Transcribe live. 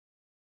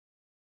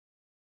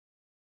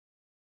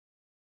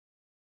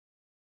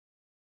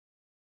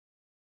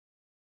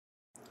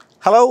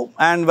Hello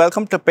and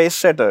welcome to Pace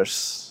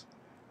Setters.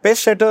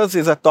 Pace Setters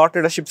is a thought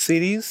leadership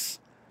series,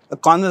 a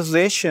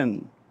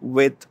conversation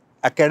with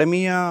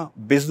academia,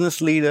 business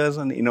leaders,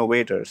 and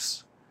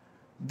innovators.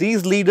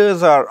 These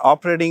leaders are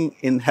operating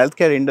in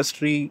healthcare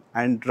industry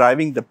and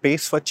driving the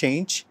pace for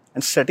change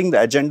and setting the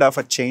agenda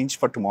for change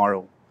for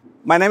tomorrow.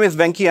 My name is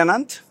Venki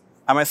Anant.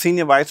 I'm a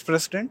senior vice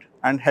president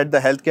and head the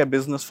healthcare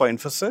business for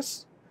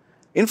Infosys.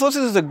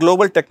 Infosys is a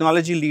global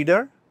technology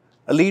leader,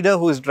 a leader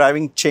who is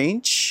driving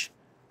change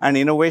and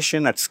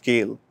innovation at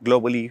scale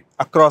globally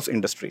across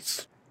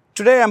industries.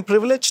 Today, I'm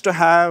privileged to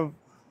have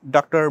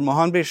Dr.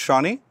 Mohanbir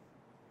Sawhney.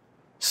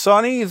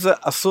 Sawhney is an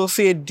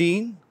associate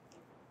dean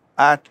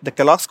at the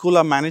Kellogg School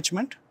of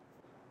Management.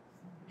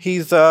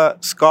 He's a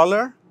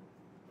scholar,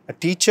 a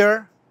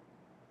teacher,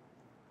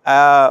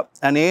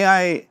 an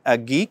AI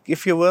geek,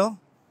 if you will,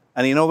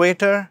 an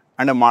innovator,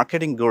 and a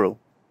marketing guru.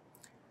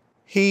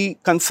 He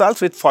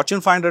consults with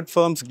Fortune 500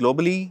 firms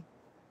globally,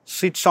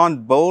 sits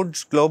on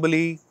boards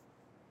globally,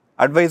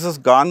 advises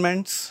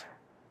governments,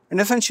 and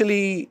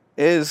essentially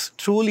is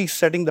truly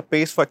setting the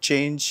pace for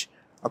change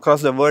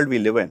across the world we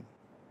live in.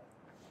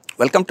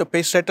 Welcome to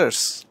Pace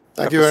Setters.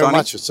 Thank Dr. you very Sawhney.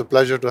 much. It's a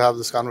pleasure to have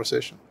this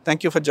conversation.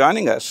 Thank you for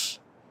joining us.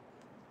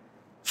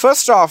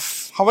 First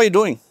off, how are you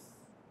doing?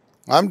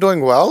 I'm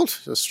doing well,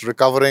 just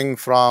recovering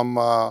from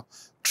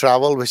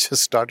travel, which has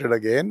started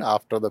again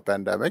after the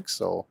pandemic.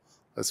 So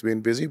it's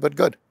been busy, but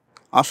good.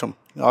 Awesome.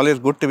 Always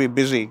good to be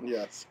busy.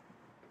 Yes.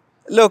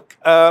 Look,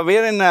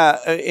 we're in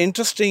an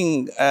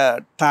interesting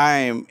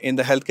time in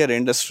the healthcare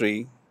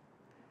industry.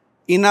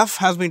 Enough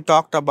has been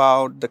talked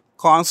about the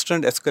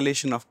constant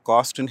escalation of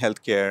cost in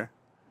healthcare.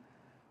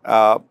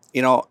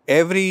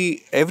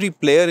 Every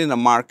player in the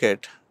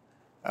market,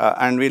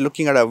 and we're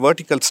looking at a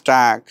vertical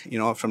stack,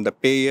 from the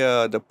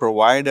payer, the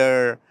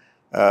provider,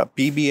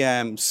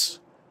 PBMs,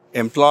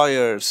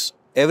 employers,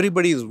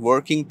 everybody is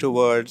working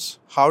towards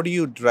how do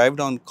you drive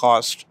down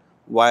cost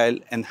while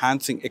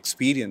enhancing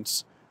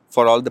experience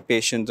for all the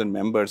patients and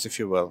members, if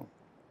you will.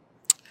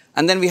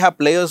 And then we have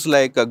players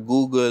like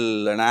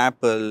Google and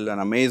Apple and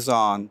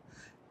Amazon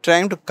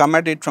trying to come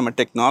at it from a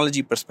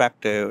technology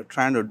perspective,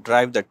 trying to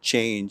drive that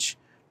change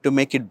to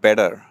make it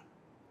better.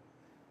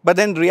 But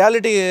then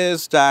reality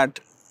is that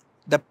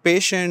the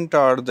patient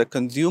or the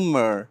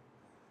consumer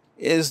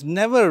is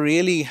never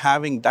really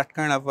having that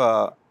kind of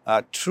a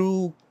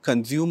true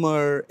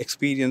consumer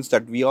experience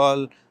that we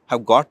all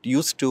have got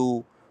used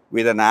to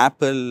with an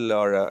Apple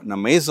or an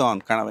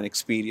Amazon kind of an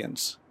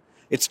experience.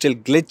 It's still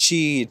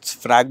glitchy, it's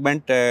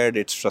fragmented,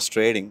 it's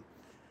frustrating,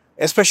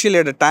 especially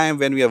at a time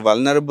when we are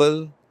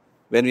vulnerable,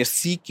 when we are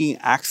seeking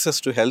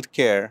access to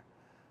healthcare.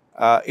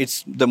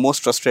 It's the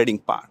most frustrating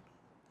part.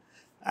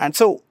 And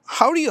so,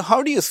 how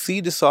do you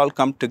see this all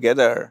come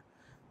together?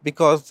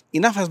 Because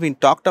enough has been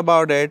talked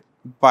about it,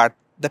 but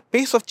the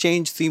pace of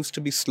change seems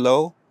to be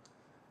slow.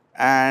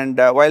 And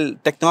while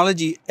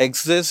technology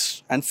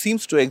exists and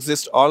seems to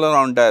exist all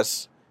around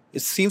us,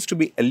 it seems to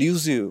be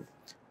elusive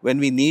when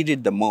we need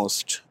it the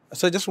most.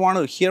 So I just want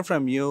to hear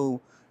from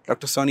you,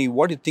 Dr. Sawhney,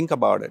 what do you think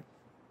about it?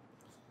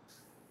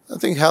 I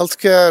think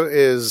healthcare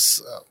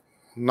is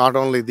not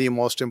only the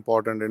most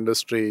important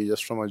industry,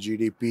 just from a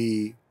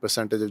GDP,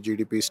 percentage of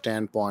GDP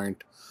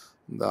standpoint,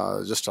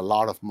 just a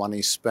lot of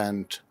money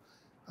spent.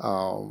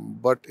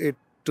 But it,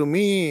 to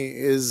me,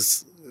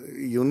 is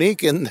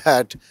unique in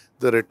that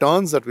the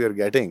returns that we are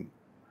getting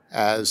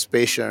as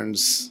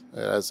patients,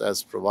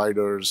 as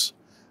providers,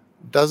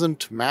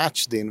 doesn't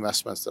match the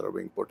investments that are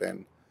being put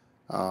in.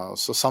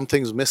 So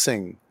something's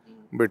missing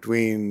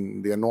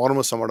between the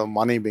enormous amount of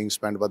money being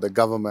spent by the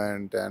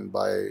government and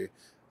by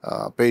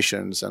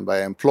patients and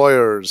by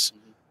employers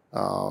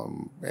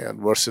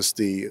versus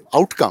the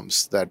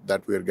outcomes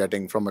that we are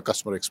getting from a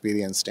customer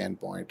experience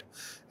standpoint.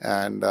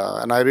 And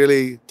I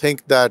really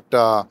think that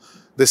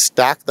this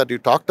stack that you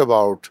talked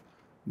about,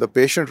 the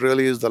patient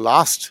really is the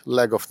last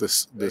leg of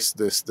this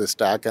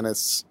stack, and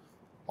it's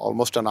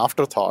almost an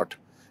afterthought.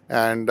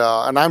 And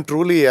I'm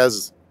truly,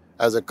 as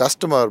a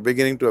customer,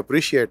 beginning to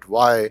appreciate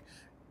why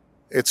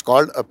it's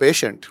called a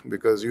patient,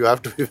 because you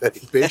have to be very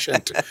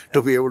patient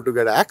to be able to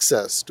get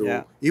access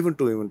to even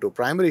to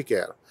primary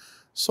care.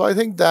 So I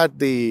think that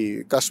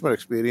the customer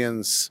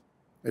experience,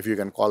 if you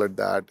can call it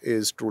that,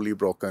 is truly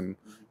broken.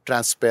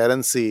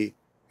 Transparency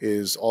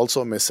is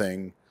also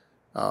missing.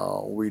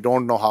 We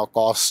don't know how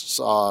costs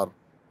are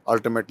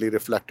ultimately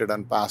reflected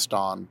and passed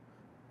on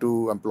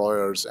to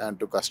employers and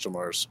to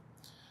customers.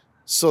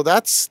 So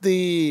that's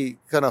the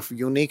kind of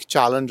unique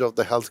challenge of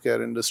the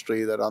healthcare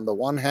industry, that on the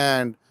one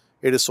hand,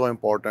 it is so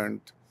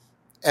important.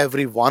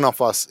 Every one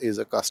of us is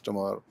a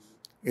customer.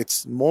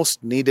 It's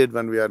most needed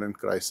when we are in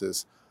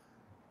crisis.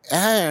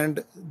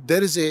 And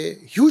there is a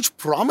huge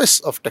promise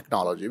of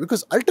technology,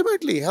 because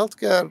ultimately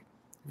healthcare,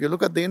 if you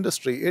look at the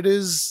industry, it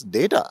is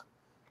data,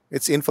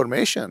 it's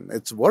information,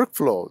 it's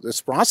workflow, it's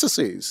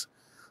processes.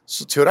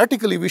 So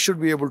theoretically, we should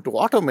be able to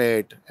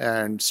automate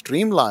and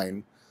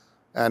streamline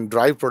and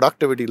drive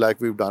productivity like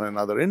we've done in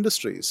other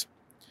industries.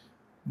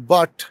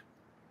 But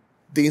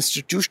the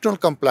institutional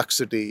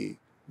complexity,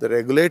 the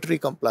regulatory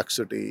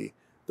complexity,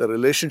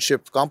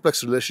 the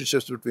complex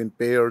relationships between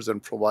payers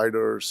and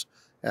providers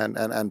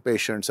and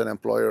patients and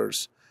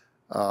employers,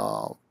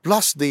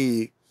 plus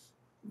the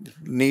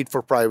need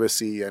for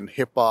privacy and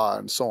HIPAA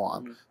and so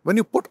on. When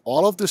you put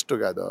all of this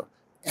together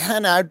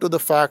and add to the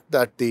fact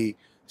that the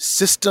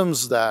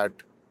systems that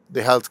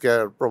the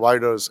healthcare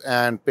providers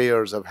and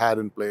payers have had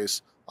in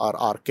place are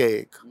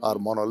archaic, are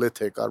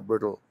monolithic, are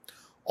brittle,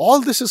 all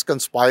this is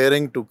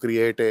conspiring to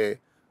create a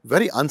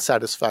very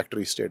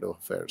unsatisfactory state of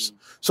affairs.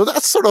 So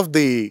that's sort of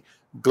the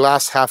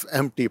glass half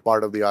empty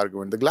part of the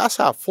argument. The glass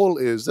half full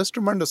is this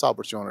tremendous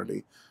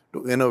opportunity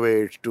to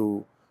innovate,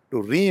 to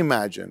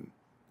reimagine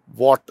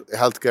what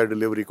healthcare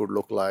delivery could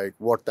look like,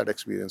 what that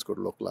experience could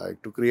look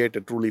like, to create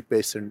a truly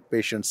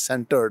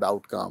patient-centered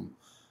outcome.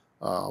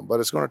 But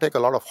it's going to take a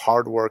lot of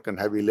hard work and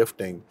heavy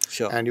lifting.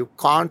 Sure. And you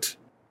can't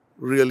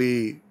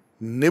really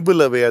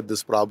nibble away at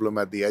this problem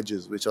at the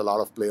edges, which a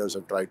lot of players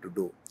have tried to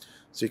do.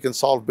 So you can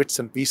solve bits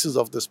and pieces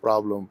of this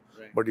problem,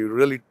 but you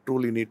really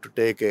truly need to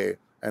take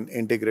an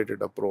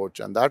integrated approach.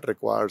 And that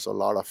requires a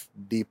lot of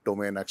deep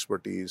domain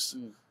expertise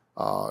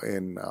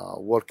in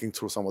working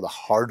through some of the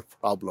hard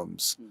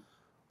problems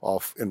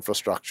of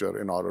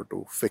infrastructure in order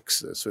to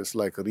fix this. So it's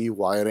like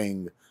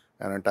rewiring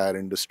an entire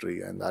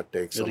industry, and that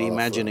takes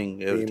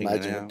reimagining everything.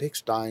 It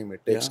takes time,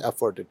 it takes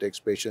effort, it takes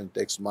patience, it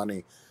takes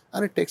money,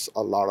 and it takes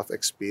a lot of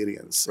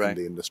experience in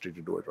the industry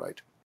to do it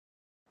right.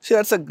 See,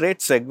 that's a great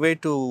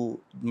segue to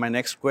my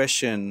next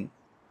question.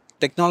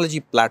 Technology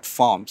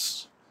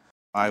platforms.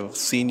 I've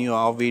seen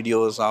your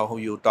videos, how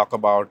you talk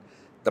about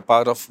the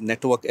power of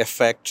network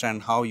effects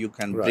and how you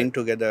can bring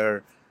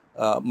together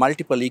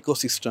multiple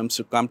ecosystems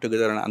to come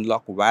together and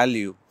unlock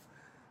value.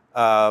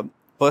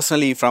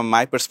 Personally, from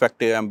my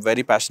perspective, I'm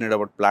very passionate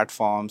about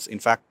platforms. In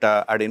fact,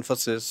 at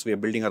Infosys, we are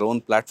building our own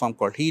platform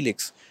called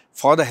Helix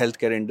for the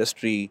healthcare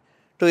industry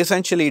to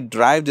essentially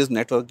drive this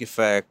network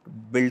effect,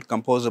 build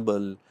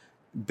composable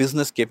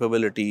business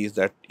capabilities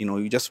that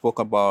you just spoke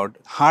about,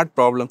 hard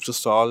problems to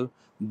solve,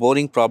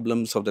 boring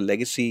problems of the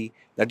legacy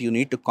that you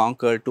need to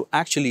conquer to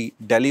actually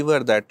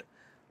deliver that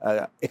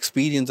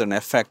experience and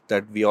effect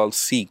that we all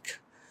seek.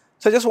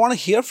 So I just want to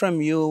hear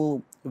from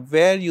you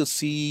where you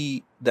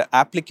see the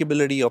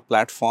applicability of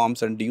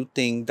platforms, and do you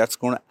think that's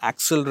going to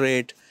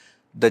accelerate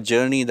the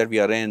journey that we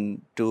are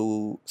in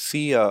to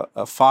see a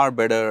far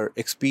better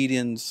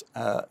experience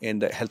in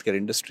the healthcare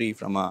industry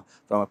from a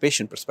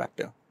patient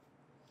perspective?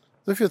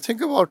 So if you think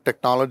about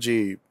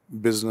technology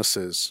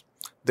businesses,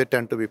 they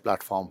tend to be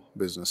platform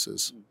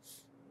businesses.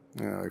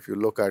 If you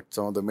look at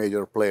some of the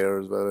major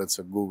players, whether it's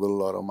a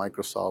Google or a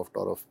Microsoft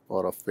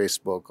or a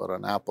Facebook or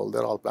an Apple,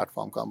 they're all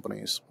platform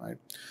companies, right?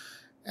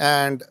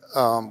 And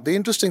the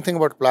interesting thing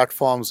about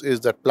platforms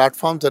is that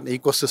platforms and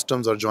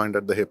ecosystems are joined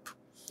at the hip.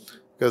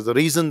 Because the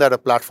reason that a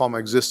platform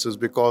exists is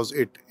because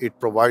it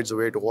provides a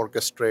way to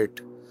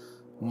orchestrate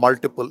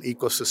multiple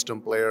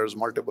ecosystem players,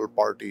 multiple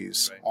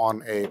parties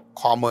on a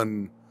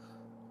common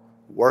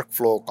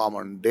workflow,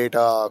 common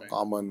data,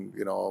 common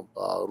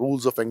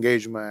rules of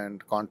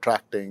engagement,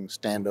 contracting,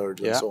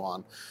 standards, and so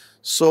on.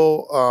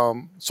 So,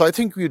 so I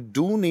think we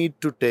do need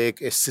to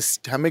take a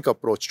systemic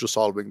approach to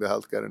solving the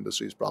healthcare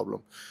industry's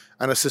problem.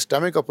 And a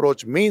systemic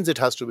approach means it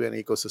has to be an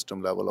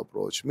ecosystem level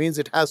approach, means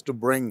it has to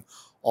bring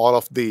all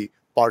of the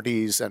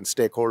parties and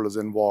stakeholders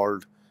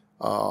involved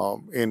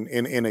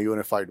in a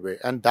unified way.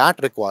 And that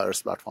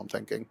requires platform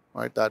thinking,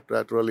 right?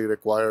 That really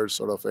requires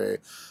sort of a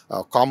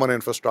common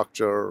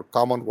infrastructure,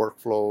 common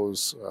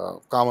workflows,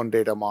 common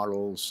data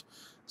models,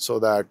 so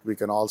that we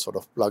can all sort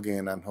of plug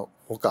in and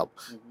hook up.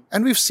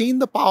 And we've seen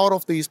the power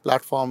of these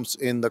platforms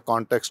in the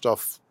context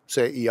of,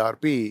 say,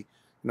 ERP,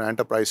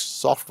 enterprise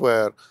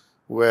software,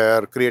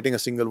 where creating a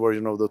single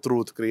version of the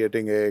truth,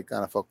 creating a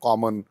kind of a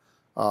common,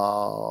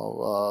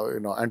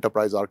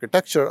 enterprise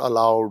architecture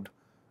allowed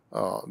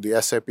the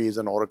SAPs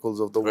and Oracles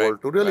of the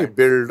world to really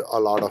build a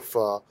lot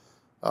of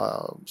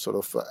sort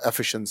of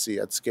efficiency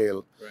at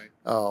scale.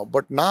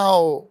 But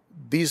now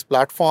these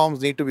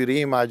platforms need to be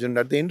reimagined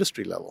at the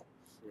industry level.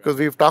 Because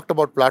we've talked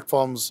about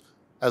platforms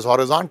as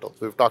horizontals.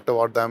 We've talked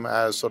about them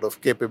as sort of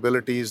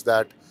capabilities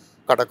that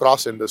cut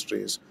across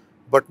industries.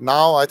 But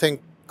now I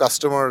think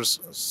customers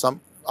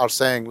are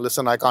saying,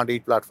 listen, I can't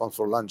eat platforms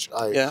for lunch.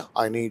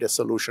 I need a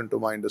solution to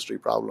my industry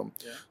problem.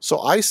 So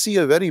I see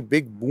a very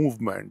big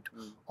movement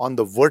on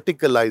the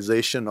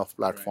verticalization of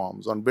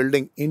platforms, on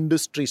building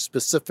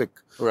industry-specific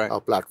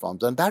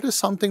platforms. And that is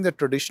something that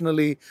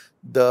traditionally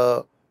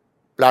the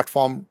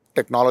platform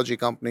technology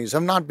companies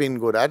have not been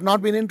good at,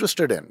 not been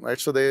interested in, right?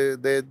 So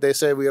they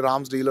say we are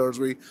arms dealers,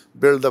 we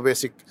build the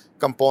basic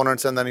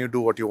components and then you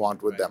do what you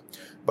want with them.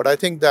 But I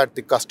think that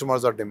the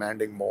customers are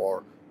demanding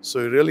more. So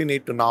you really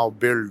need to now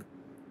build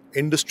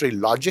industry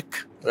logic,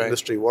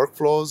 industry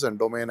workflows and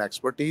domain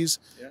expertise,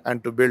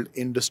 and to build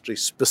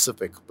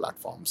industry-specific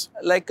platforms.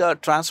 Like a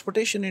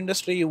transportation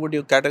industry, would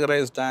you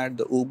categorize that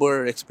the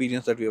Uber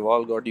experience that we've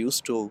all got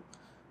used to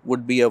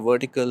would be a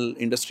vertical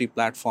industry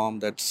platform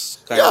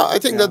that's I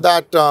think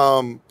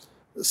that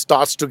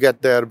starts to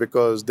get there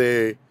because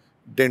they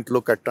didn't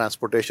look at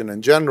transportation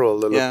in general.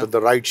 They looked Yeah. at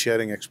the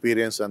ride-sharing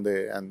experience, and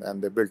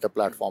they built a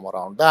platform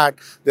around that.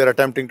 They're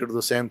attempting to do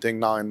the same thing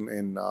now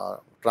in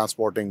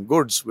transporting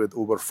goods with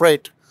Uber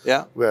Freight,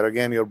 Yeah. where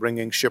again you're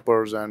bringing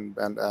shippers and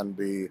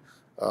the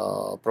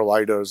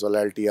providers or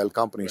LTL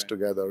companies Right.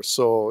 together.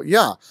 So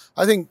yeah,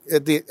 I think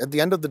at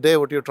the end of the day,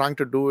 what you're trying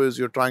to do is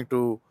you're trying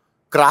to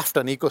craft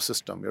an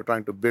ecosystem. You're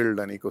trying to build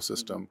an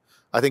ecosystem.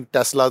 I think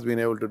Tesla's been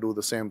able to do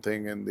the same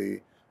thing in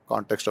the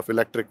context of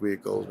electric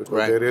vehicles, because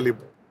Right. they really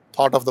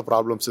thought of the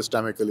problem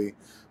systemically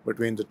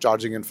between the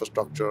charging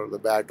infrastructure, the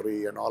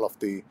battery, and all of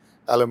the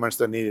elements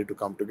that needed to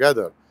come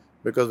together.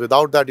 Because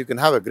without that, you can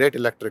have a great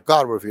electric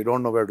car, but if you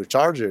don't know where to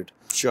charge it,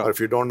 Sure. or if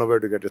you don't know where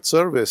to get it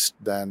serviced,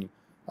 then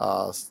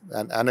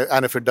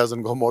and if it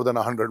doesn't go more than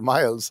 100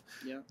 miles,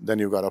 Yeah. then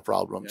you've got a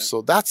problem. Yeah.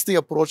 So that's the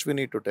approach we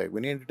need to take.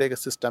 We need to take a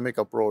systemic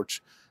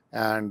approach,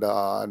 and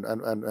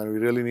we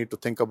really need to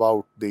think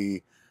about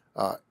the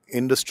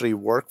industry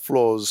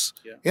workflows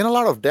Yeah. in a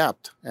lot of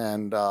depth.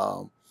 And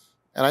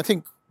I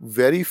think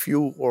very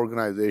few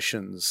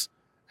organizations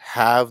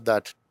have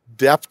that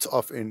depth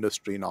of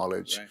industry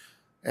knowledge. Right.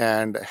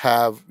 And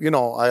have,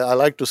 I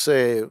like to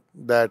say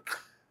that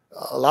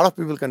a lot of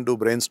people can do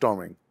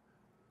brainstorming,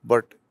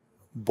 but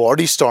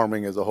body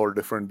storming is a whole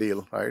different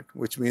deal, right?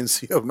 Which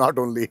means you have not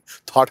only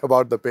thought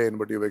about the pain,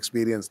 but you've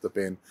experienced the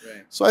pain.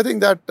 Right. So I think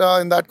that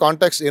in that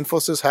context,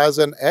 Infosys has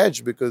an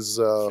edge, because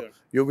Sure.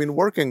 you've been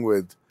working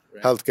with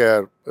Right.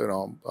 healthcare,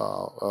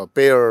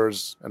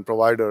 payers and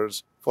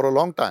providers for a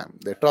long time.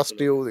 They trust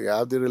you, they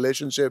have the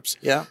relationships,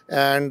 Yeah.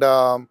 and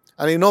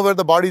you know where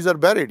the bodies are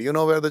buried. You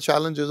know where the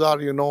challenges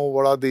are. You know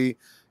what are the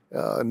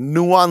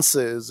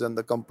nuances and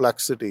the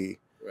complexity.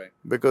 Right.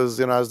 Because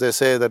as they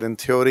say that in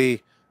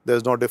theory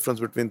there's no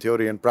difference between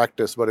theory and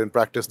practice, but in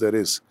practice there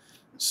is.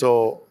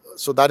 So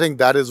I think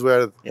that is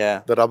where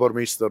Yeah. the rubber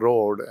meets the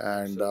road,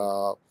 and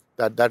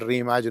that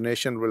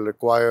reimagination will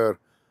require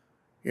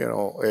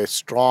a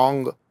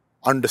strong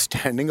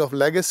understanding of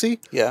legacy,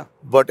 Yeah.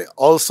 but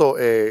also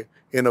a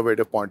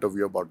innovative point of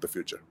view about the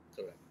future.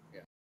 Correct.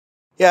 Yeah.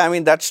 Yeah, I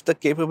mean, that's the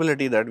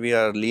capability that we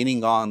are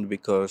leaning on,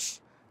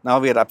 because now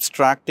we are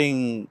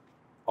abstracting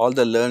all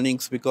the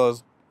learnings,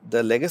 because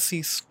the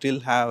legacies still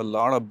have a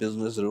lot of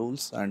business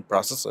rules and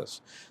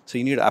processes. So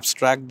you need to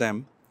abstract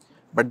them,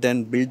 but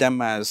then build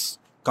them as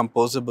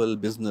composable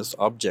business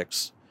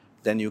objects.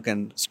 Then you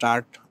can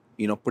start,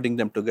 putting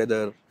them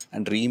together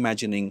and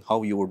reimagining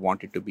how you would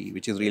want it to be,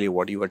 which is really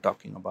what you were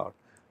talking about.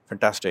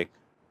 Fantastic.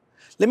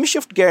 Let me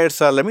shift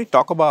gears. Let me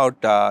talk about,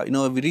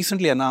 we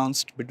recently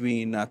announced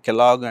between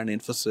Kellogg and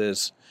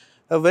Infosys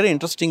a very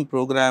interesting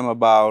program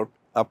about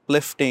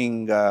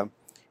uplifting,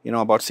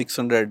 about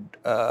 600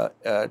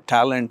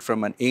 talent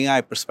from an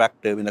AI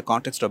perspective in the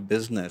context of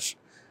business.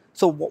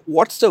 So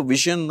what's the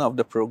vision of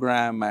the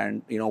program,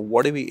 and,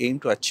 what do we aim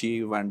to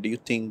achieve? And do you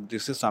think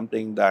this is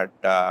something that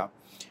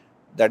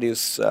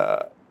is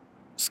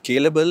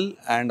scalable,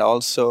 and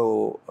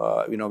also,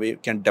 we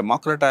can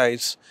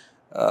democratize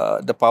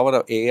the power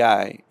of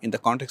AI in the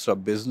context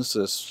of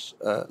businesses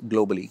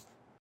globally?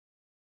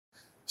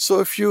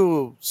 So if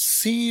you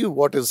see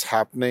what is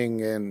happening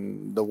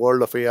in the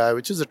world of AI,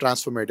 which is a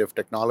transformative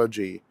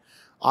technology,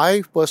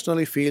 I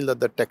personally feel that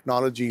the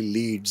technology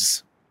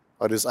leads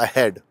or is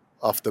ahead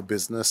of the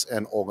business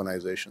and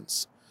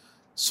organizations.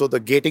 So the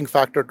gating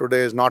factor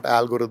today is not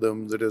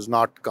algorithms, it is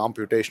not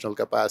computational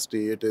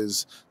capacity, it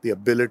is the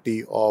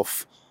ability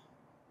of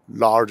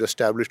large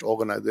established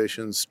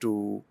organizations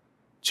to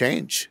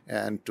change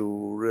and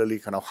to really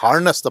kind of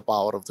harness the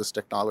power of this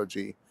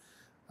technology.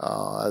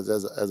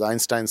 As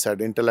Einstein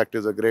said, intellect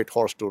is a great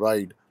horse to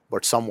ride,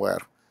 but somewhere.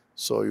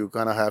 So you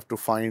kind of have to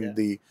find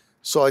the.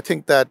 So I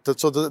think that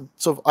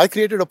so I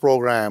created a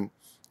program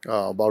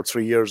about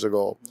 3 years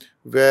ago,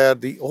 where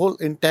the whole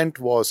intent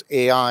was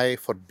AI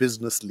for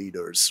business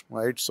leaders,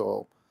 right?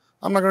 So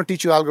I'm not going to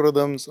teach you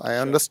algorithms.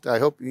 I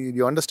hope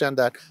you understand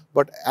that.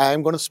 But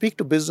I'm going to speak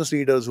to business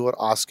leaders who are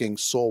asking,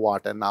 so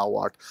what and now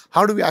what?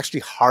 How do we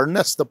actually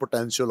harness the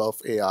potential of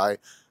AI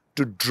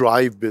to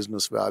drive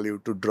business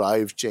value, to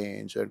drive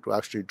change, and to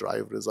actually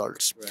drive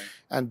results? Right.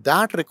 And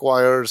that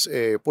requires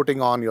putting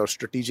on your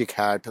strategic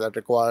hat. That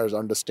requires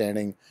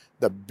understanding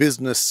the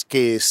business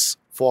case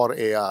for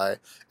AI,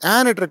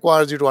 and it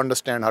requires you to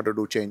understand how to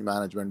do change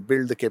management,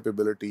 build the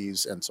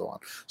capabilities, and so on.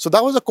 So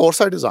that was a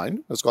course I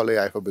designed. It's called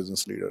AI for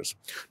Business Leaders.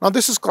 Now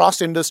this is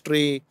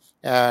cross-industry,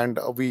 and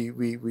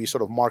we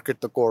sort of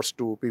market the course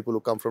to people who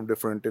come from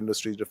different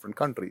industries, different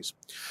countries.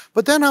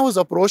 But then I was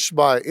approached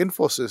by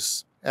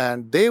Infosys,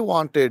 and they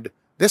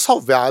saw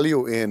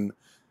value in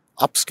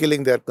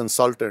upskilling their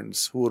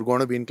consultants who are going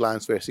to be in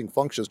client-facing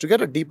functions to get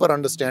a deeper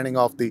understanding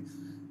of the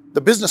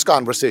business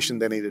conversation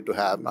they needed to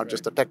have, not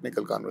just the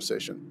technical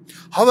conversation.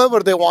 However,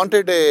 they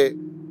wanted a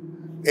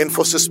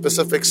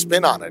Infosys-specific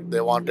spin on it.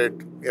 They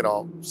wanted,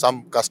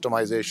 some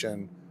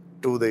customization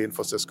to the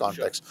Infosys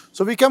context. Sure.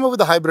 So we came up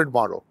with a hybrid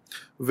model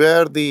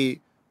where the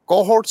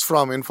cohorts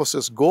from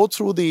Infosys go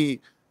through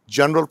the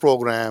general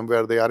program,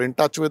 where they are in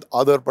touch with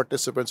other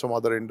participants from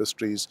other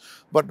industries,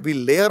 but we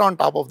layer on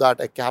top of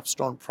that a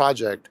capstone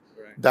project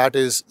that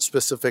is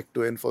specific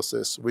to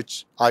Infosys,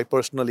 which I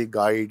personally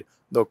guide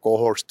the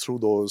cohorts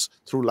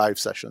through live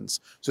sessions.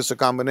 So it's a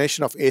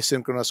combination of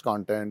asynchronous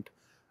content,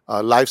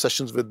 live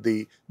sessions with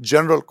the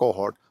general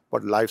cohort,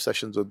 but live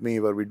sessions with me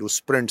where we do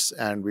sprints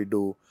and we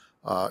do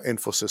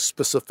Infosys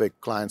specific,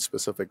 client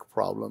specific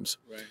problems.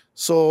 Right.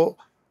 So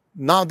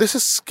now this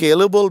is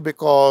scalable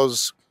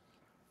because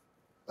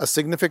a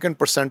significant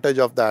percentage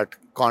of that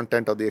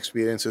content or the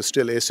experience is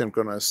still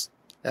asynchronous,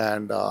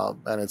 and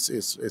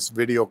it's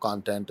video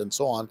content and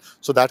so on.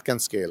 So that can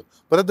scale.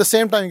 But at the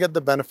same time, you get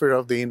the benefit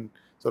of the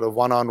sort of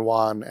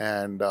one-on-one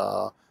and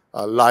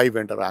live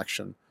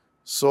interaction.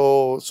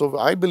 So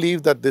I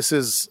believe that this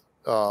is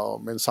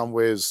in some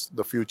ways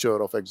the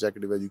future of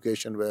executive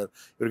education, where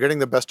you're getting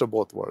the best of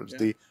both worlds.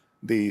 Yeah.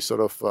 The sort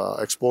of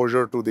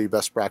exposure to the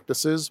best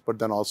practices, but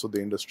then also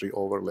the industry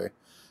overlay.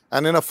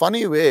 And in a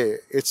funny way,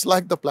 it's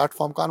like the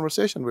platform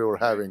conversation we were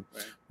having,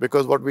 Right.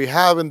 because what we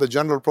have in the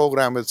general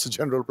program is a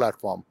general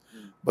platform.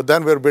 But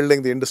then we're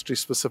building the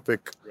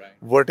industry-specific Right.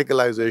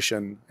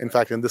 verticalization. In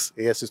fact, in this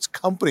AS, it's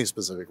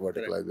company-specific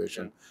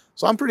verticalization. Yeah.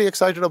 So I'm pretty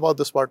excited about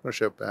this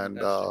partnership, and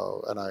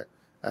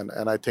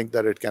I think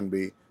that it can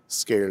be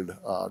scaled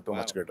to a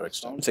much greater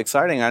extent. Sounds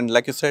exciting, and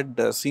like you said,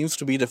 seems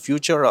to be the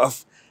future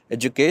of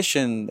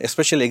education,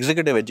 especially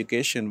executive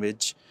education.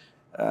 Which,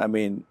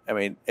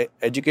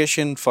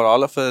 education for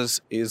all of us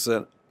is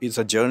a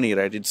journey,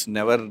 right? It's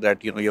never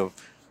that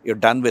you're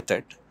done with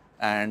it,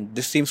 and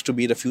this seems to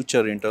be the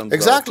future in terms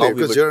Exactly, of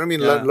because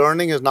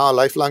learning is now a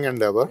lifelong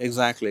endeavor.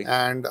 Exactly.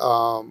 And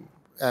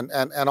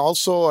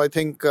also, I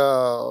think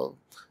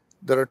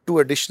there are two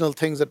additional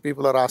things that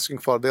people are asking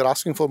for. They're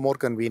asking for more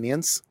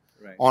convenience.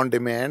 Right. On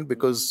demand,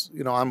 because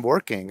I'm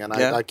working and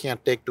I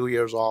can't take 2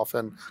 years off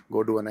and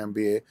go do an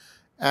MBA,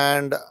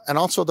 and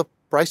also the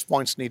price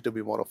points need to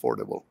be more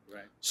affordable.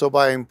 Right. So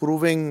by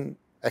improving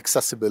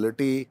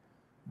accessibility,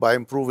 by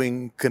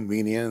improving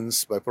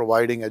convenience, by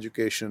providing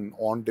education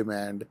on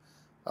demand,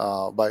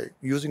 by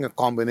using a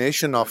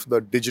combination of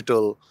the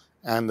digital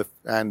and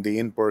the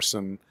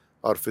in-person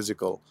or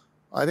physical,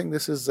 I think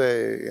this is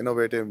a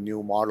innovative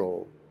new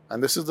model.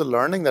 And this is the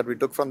learning that we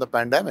took from the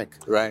pandemic.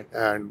 Right.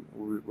 And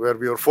where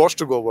we were forced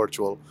to go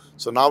virtual.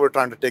 So now we're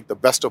trying to take the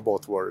best of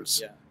both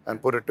worlds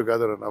and put it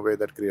together in a way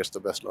that creates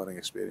the best learning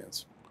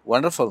experience.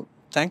 Wonderful.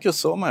 Thank you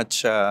so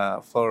much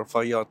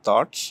for your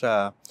thoughts.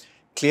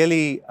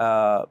 Clearly,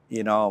 Professor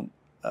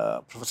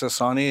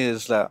Sawhney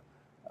is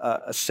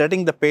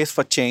setting the pace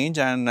for change.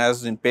 And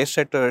as in pace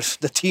setters,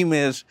 the theme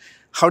is,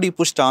 how do you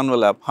push the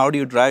envelope? How do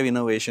you drive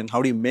innovation?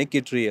 How do you make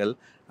it real?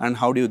 And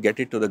how do you get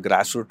it to the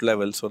grassroots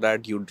level so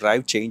that you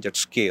drive change at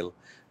scale?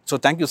 So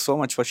thank you so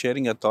much for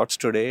sharing your thoughts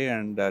today,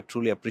 and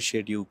truly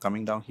appreciate you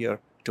coming down here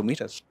to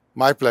meet us.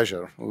 My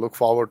pleasure. Look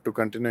forward to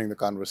continuing the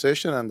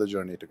conversation and the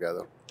journey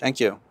together. Thank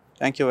you.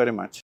 Thank you very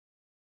much.